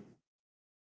two?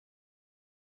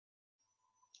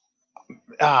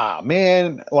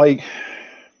 Man, like,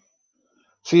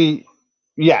 see,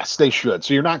 yes, they should.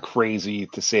 So you're not crazy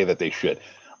to say that they should.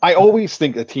 I always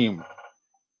think a team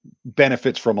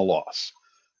benefits from a loss.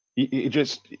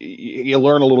 You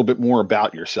learn a little bit more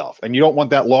about yourself, and you don't want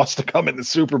that loss to come in the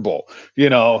Super Bowl.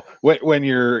 When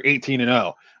you're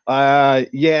 18-0.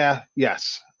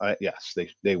 Yes,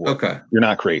 they would. Okay, you're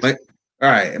not crazy. All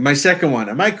right, my second one.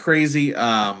 Am I crazy?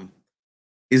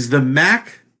 Is the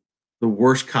MAC the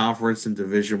worst conference in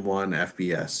Division One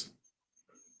FBS?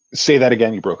 Say that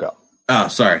again. You broke up. Oh,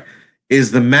 sorry.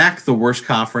 Is the MAC the worst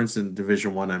conference in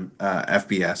Division One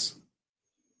FBS?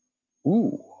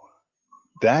 Ooh,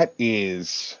 that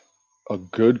is a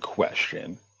good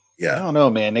question. Yeah, I don't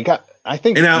know, man. I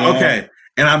think. Okay,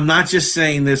 and I'm not just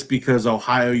saying this because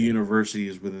Ohio University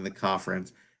is within the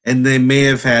conference, and they may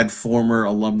have had former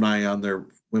alumni on their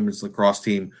women's lacrosse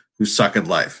team who suck at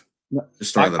life.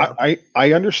 Just throw that out.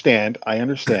 I understand. I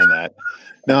understand that.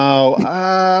 No,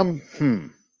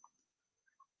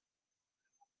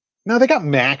 No, they got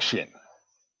Maction,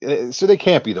 so they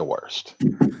can't be the worst.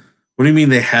 What do you mean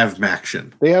they have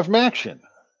Maction? They have Maction.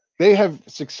 They have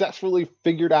successfully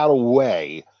figured out a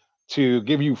way to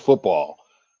give you football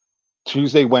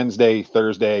Tuesday, Wednesday,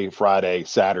 Thursday, Friday,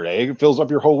 Saturday. It fills up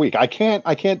your whole week. I can't.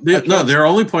 No, they're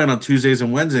only playing on Tuesdays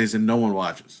and Wednesdays, and no one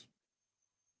watches.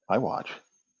 I watch.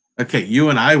 Okay, you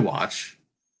and I watch,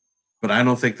 but I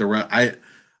don't think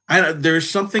there's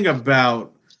something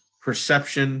about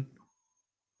perception.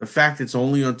 The fact it's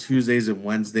only on Tuesdays and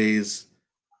Wednesdays,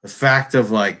 the fact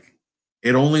of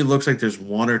it only looks like there's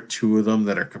one or two of them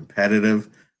that are competitive.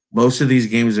 Most of these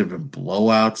games have been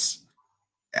blowouts.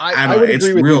 I would it's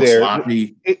agree with real you there.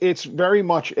 sloppy. It's very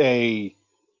much a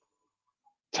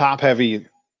top-heavy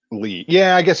league.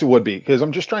 Yeah, I guess it would be, because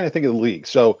I'm just trying to think of the league.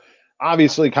 So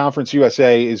obviously, Conference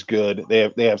USA is good.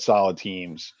 They have solid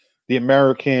teams. The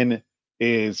American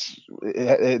is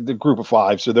the Group of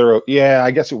Five, so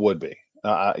I guess it would be.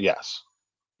 Yes.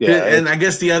 Yeah, and I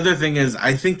guess the other thing is,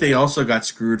 I think they also got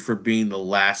screwed for being the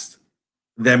last.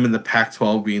 Them in the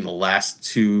Pac-12 being the last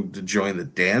two to join the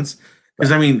dance,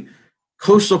 because I mean,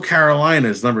 Coastal Carolina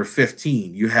is number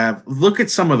 15. Look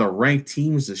at some of the ranked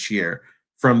teams this year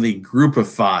from the Group of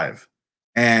Five,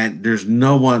 and there's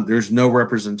no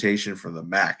representation from the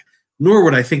MAC. Nor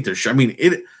would I think there should. I mean,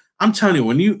 I'm telling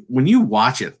you, when you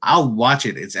watch it, I'll watch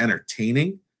it. It's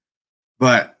entertaining,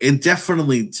 but it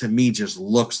definitely, to me, just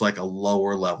looks like a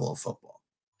lower level of football.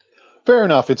 Fair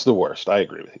enough. It's the worst. I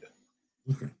agree with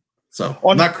you. Okay. So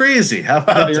I'm not crazy. How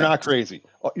about you're not crazy.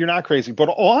 You're not crazy. But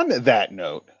on that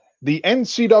note, the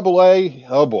NCAA,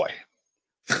 oh boy,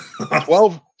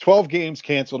 12 games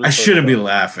canceled. I shouldn't be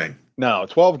laughing. No,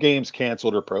 12 games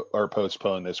canceled or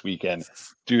postponed this weekend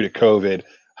due to COVID.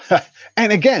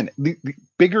 And again, the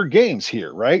bigger games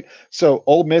here, right? So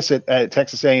Ole Miss at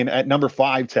Texas A&M at number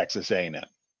 5, Texas A&M,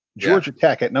 Georgia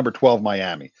Tech at number 12,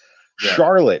 Miami,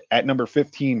 Charlotte at number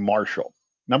 15, Marshall,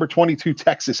 number 22,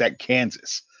 Texas at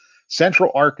Kansas,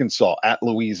 Central Arkansas at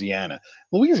Louisiana.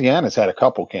 Louisiana's had a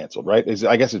couple canceled, right?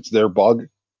 I guess it's their bug.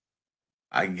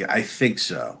 I think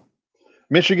so.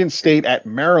 Michigan State at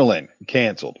Maryland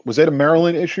canceled. Was that a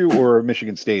Maryland issue or a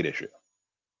Michigan State issue?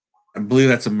 I believe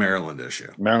that's a Maryland issue.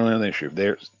 Maryland issue.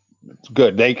 It's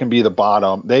good. They can be the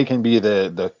bottom. They can be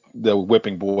the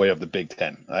whipping boy of the Big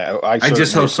Ten. I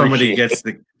just hope somebody gets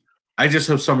the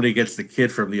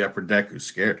kid from the upper deck who's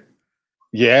scared.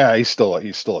 Yeah, he's still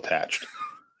attached.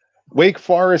 Wake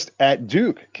Forest at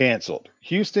Duke canceled.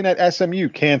 Houston at SMU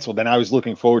canceled, and I was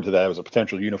looking forward to that. It was a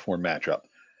potential uniform matchup.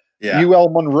 Yeah. UL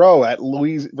Monroe at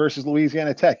versus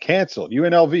Louisiana Tech canceled.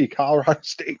 UNLV, Colorado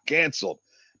State canceled.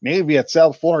 Navy at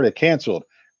South Florida canceled.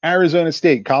 Arizona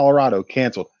State, Colorado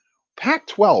canceled.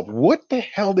 Pac-12, what the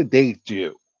hell did they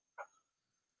do?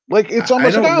 It's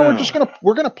almost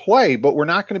we're gonna play, but we're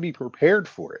not gonna be prepared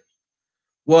for it.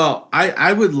 Well,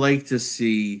 I would like to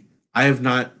see. I have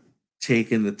not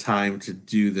taken the time to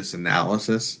do this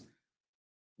analysis.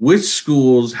 Which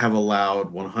schools have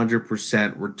allowed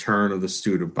 100% return of the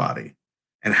student body,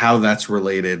 and how that's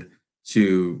related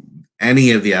to any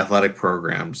of the athletic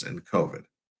programs and COVID?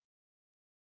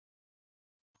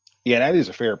 Yeah, that is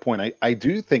a fair point. I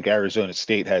do think Arizona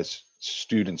State has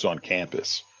students on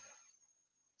campus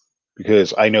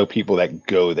because I know people that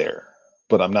go there,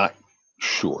 but I'm not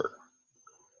Sure.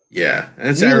 Yeah, and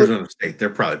it's Arizona State. They're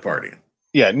probably partying.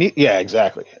 Yeah, yeah,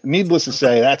 exactly. Needless to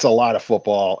say, that's a lot of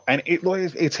football, and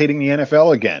it's hitting the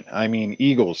NFL again. I mean,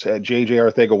 Eagles, J.J.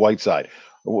 Arcega-Whiteside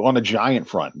on the Giant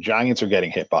front. Giants are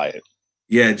getting hit by it.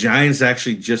 Yeah, Giants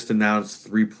actually just announced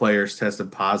 3 players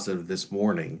tested positive this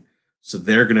morning, so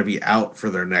they're going to be out for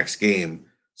their next game.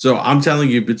 So I'm telling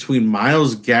you, between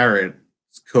Myles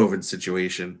Garrett's COVID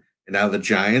situation and now the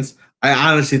Giants, I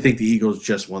honestly think the Eagles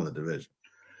just won the division.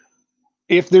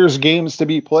 If there's games to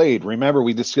be played, remember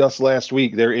we discussed last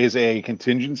week, there is a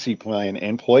contingency plan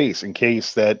in place in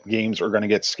case that games are going to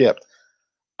get skipped.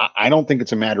 I don't think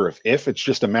it's a matter of if, it's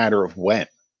just a matter of when.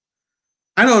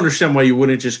 I don't understand why you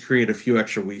wouldn't just create a few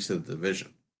extra weeks of the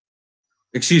division.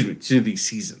 Excuse me, to the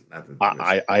season. Not the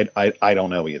division. I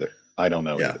don't know either. I don't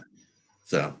know either.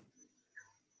 So,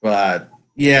 but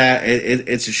yeah,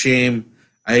 it's a shame.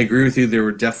 I agree with you. There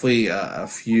were definitely a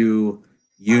few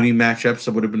uni matchups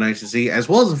that would have been nice to see, as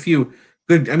well as a few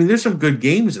good. I mean, there's some good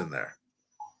games in there.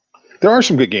 There are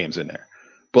some good games in there,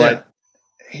 but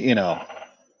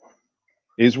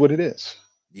is what it is.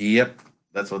 Yep,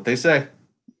 that's what they say.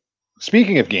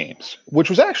 Speaking of games, which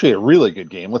was actually a really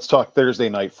good game, let's talk Thursday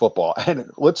night football, and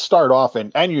let's start off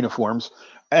and uniforms.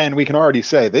 And we can already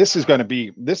say this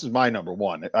is my number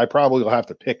one. I probably will have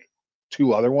to pick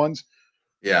 2 other ones.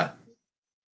 Yeah.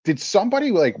 Did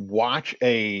somebody watch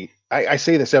I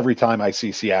say this every time I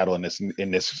see Seattle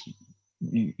in this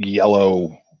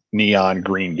yellow neon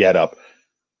green getup.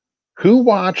 Who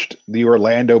watched the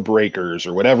Orlando Breakers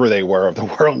or whatever they were of the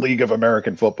World League of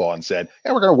American Football and said,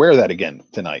 "Yeah, we're going to wear that again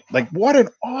tonight"? What an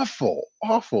awful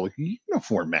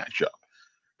uniform matchup.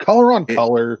 Color on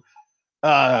color.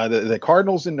 The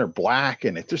Cardinals in their black,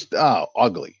 and it just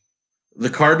ugly. The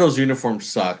Cardinals uniform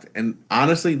sucked, and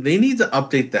honestly, they need to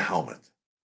update the helmet.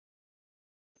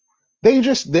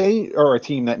 They are a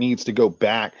team that needs to go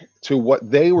back to what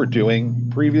they were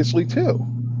doing previously too.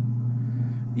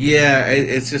 Yeah,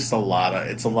 it's just a lot of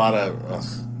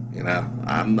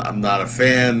I'm not a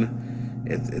fan.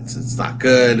 It's not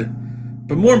good.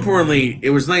 But more importantly, it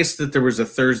was nice that there was a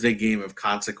Thursday game of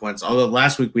consequence. Although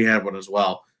last week we had one as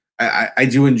well. I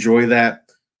do enjoy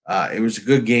that. It was a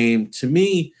good game. To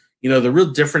me, the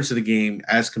real difference of the game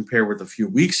as compared with a few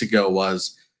weeks ago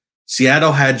was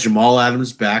Seattle had Jamal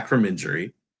Adams back from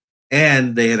injury,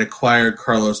 and they had acquired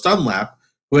Carlos Dunlap,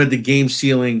 who had the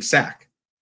game-sealing sack.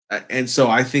 And so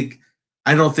I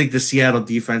don't think the Seattle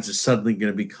defense is suddenly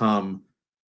going to become,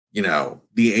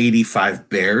 the 85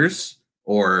 Bears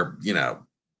or, the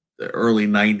early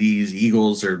 90s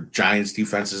Eagles or Giants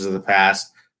defenses of the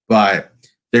past, but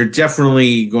they're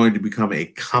definitely going to become a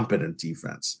competent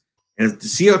defense. And if the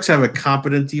Seahawks have a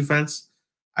competent defense,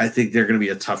 I think they're going to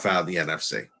be a tough out of the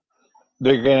NFC.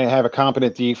 They're going to have a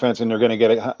competent defense, and they're going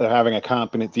to they're having a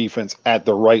competent defense at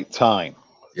the right time.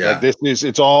 Yeah.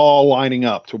 It's all lining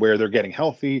up to where they're getting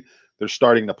healthy. They're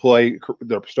starting to play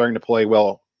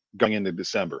well going into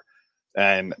December.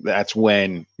 And that's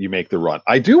when you make the run.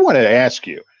 I do want to ask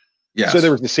you. Yes. So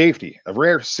there was the safety, a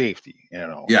rare safety,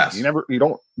 Yes. You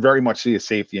don't very much see a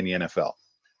safety in the NFL.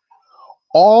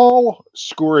 All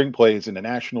scoring plays in the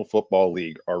National Football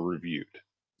League are reviewed.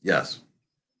 Yes.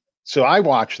 So I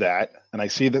watch that and I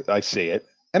see it.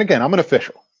 And again, I'm an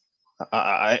official.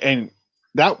 And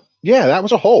that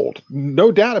was a hold. No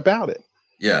doubt about it.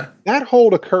 Yeah. That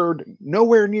hold occurred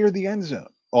nowhere near the end zone.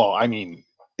 Well, I mean,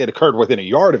 it occurred within a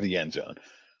yard of the end zone,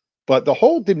 but the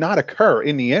hold did not occur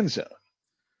in the end zone.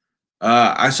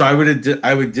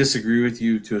 I would disagree with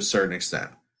you to a certain extent.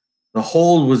 The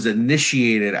hold was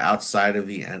initiated outside of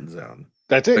the end zone.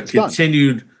 That's it. But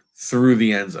continued through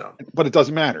the end zone. But it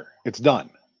doesn't matter. It's done.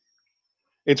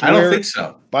 I don't think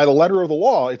so. By the letter of the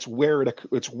law, it's where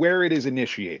it is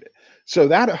initiated. So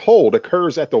that hold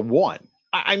occurs at the 1.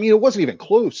 I mean, it wasn't even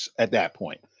close at that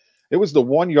point. It was the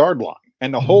 1 yard line,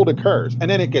 and the hold occurs, and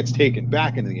then it gets taken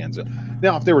back into the end zone.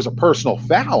 Now, if there was a personal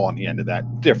foul on the end of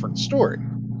that, different story.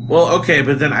 Well, okay,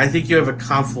 but then I think you have a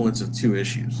confluence of 2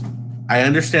 issues. I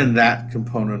understand that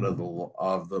component of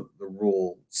the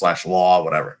rule / law,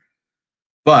 whatever,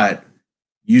 but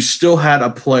you still had a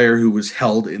player who was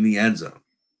held in the end zone.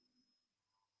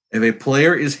 If a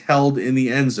player is held in the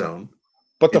end zone,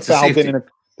 but the foul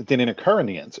didn't occur in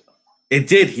the end zone. It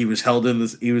did. He was held in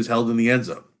the end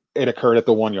zone. It occurred at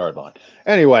the 1 yard line.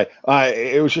 Anyway,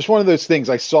 it was just one of those things.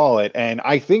 I saw it, and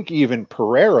I think even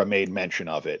Pereira made mention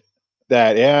of it.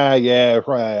 That he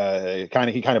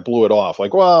kind of blew it off.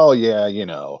 Like, well,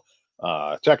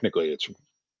 technically it's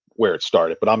where it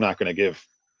started, but I'm not going to give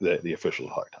the official a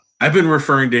hard time. I've been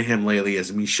referring to him lately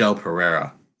as Michel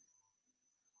Pereira,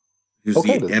 who's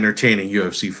the entertaining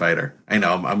UFC fighter. I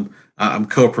know I'm I'm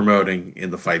co-promoting in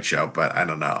the fight show, but I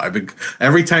don't know.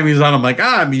 Every time he's on, I'm like,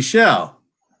 Michelle.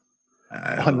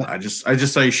 I don't know. I just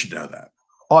thought you should know that.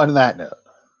 On that note,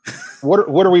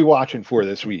 what are we watching for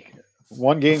this week?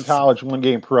 One game college, one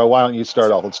game pro. Why don't you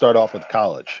start off? Let's start off with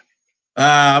college.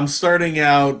 I'm starting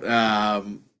out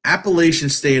Appalachian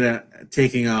State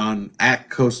taking on at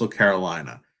Coastal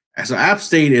Carolina. So App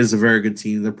State is a very good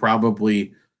team. They're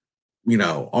probably,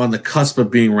 on the cusp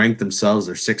of being ranked themselves.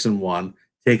 They're 6-1,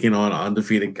 taking on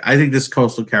undefeated. I think this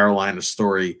Coastal Carolina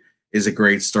story is a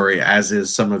great story, as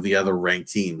is some of the other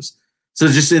ranked teams. So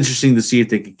it's just interesting to see if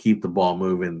they can keep the ball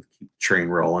moving, keep the train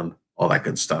rolling, all that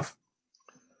good stuff.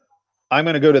 I'm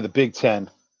going to go to the Big Ten,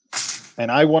 and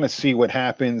I want to see what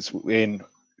happens in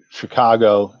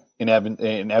Chicago, in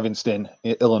Evanston,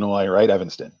 Illinois, right?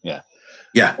 Evanston, yeah.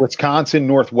 Yeah. Wisconsin,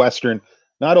 Northwestern.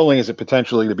 Not only is it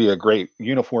potentially to be a great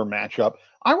uniform matchup,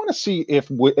 I want to see if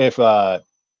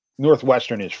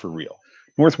Northwestern is for real.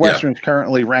 Northwestern is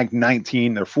currently ranked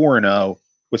 19. They're 4-0.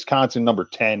 Wisconsin, number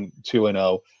 10,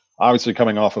 2-0. Obviously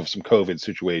coming off of some COVID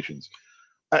situations.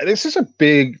 This is a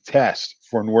big test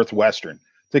for Northwestern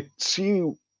to see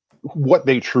what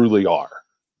they truly are.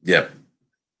 Yep.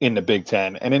 In the Big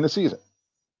Ten and in the season.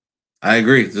 I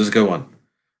agree. This is a good one.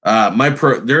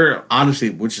 There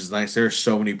honestly, which is nice. There are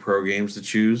so many pro games to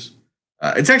choose.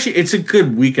 It's a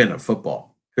good weekend of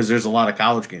football because there's a lot of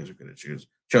college games we're going to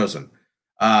chosen.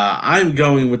 I'm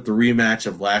going with the rematch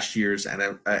of last year's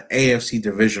AFC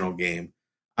divisional game.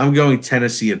 I'm going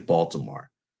Tennessee at Baltimore.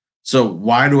 So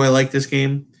why do I like this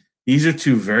game? These are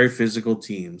two very physical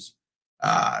teams.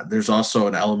 There's also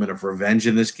an element of revenge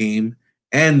in this game,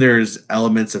 and there's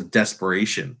elements of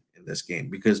desperation in this game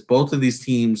because both of these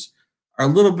teams are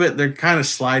they're kind of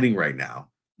sliding right now.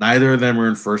 Neither of them are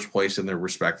in first place in their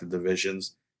respective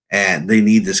divisions, and they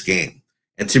need this game.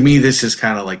 And to me, this is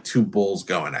kind of like two bulls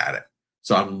going at it.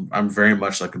 So I'm very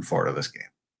much looking forward to this game.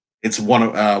 It's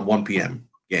 1 p.m.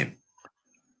 game.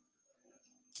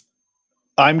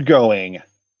 I'm going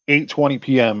 8:20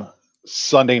 p.m.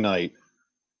 Sunday night,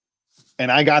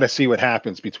 and I got to see what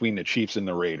happens between the Chiefs and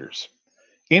the Raiders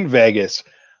in Vegas.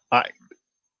 I've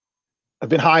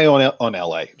been high on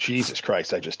LA. Jesus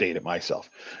Christ, I just dated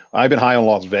myself. I've been high on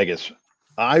Las Vegas.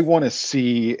 I want to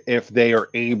see if they are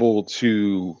able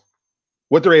to,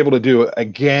 what they're able to do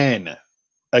again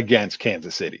against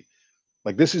Kansas City.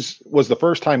 Like was the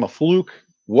first time a fluke.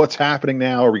 What's happening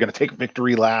now? Are we going to take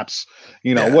victory laps?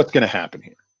 What's going to happen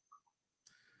here?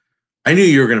 I knew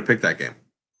you were going to pick that game.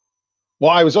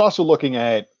 Well, I was also looking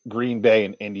at Green Bay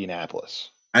and Indianapolis.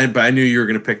 But I knew you were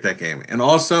going to pick that game. And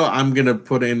also, I'm going to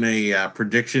put in a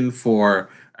prediction for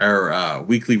our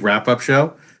weekly wrap-up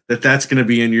show that's going to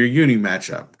be in your uni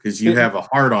matchup because you have a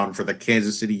hard-on for the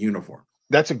Kansas City uniform.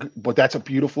 That's a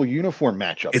beautiful uniform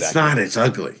matchup. It's not. It's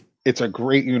ugly. It's a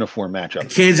great uniform matchup.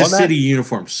 The Kansas City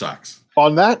uniform sucks.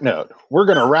 On that note, we're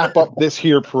going to wrap up this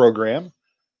here program.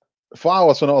 Follow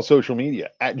us on all social media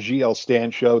at GL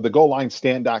Stand Show,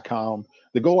 thegoallinestand.com.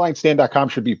 Thegoallinestand.com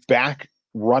should be back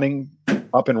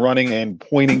up and running and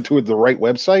pointing to the right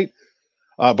website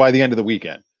by the end of the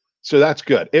weekend. So that's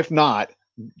good. If not,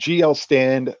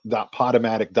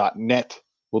 glstand.podomatic.net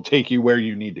will take you where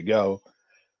you need to go.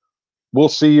 We'll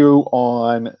see you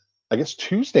on, I guess,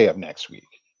 Tuesday of next week.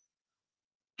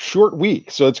 Short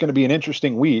week. So it's going to be an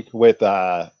interesting week with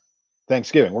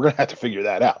Thanksgiving. We're going to have to figure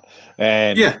that out.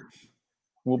 And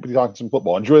we'll be talking some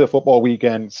football. Enjoy the football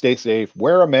weekend. Stay safe.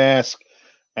 Wear a mask.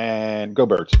 And go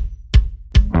Birds.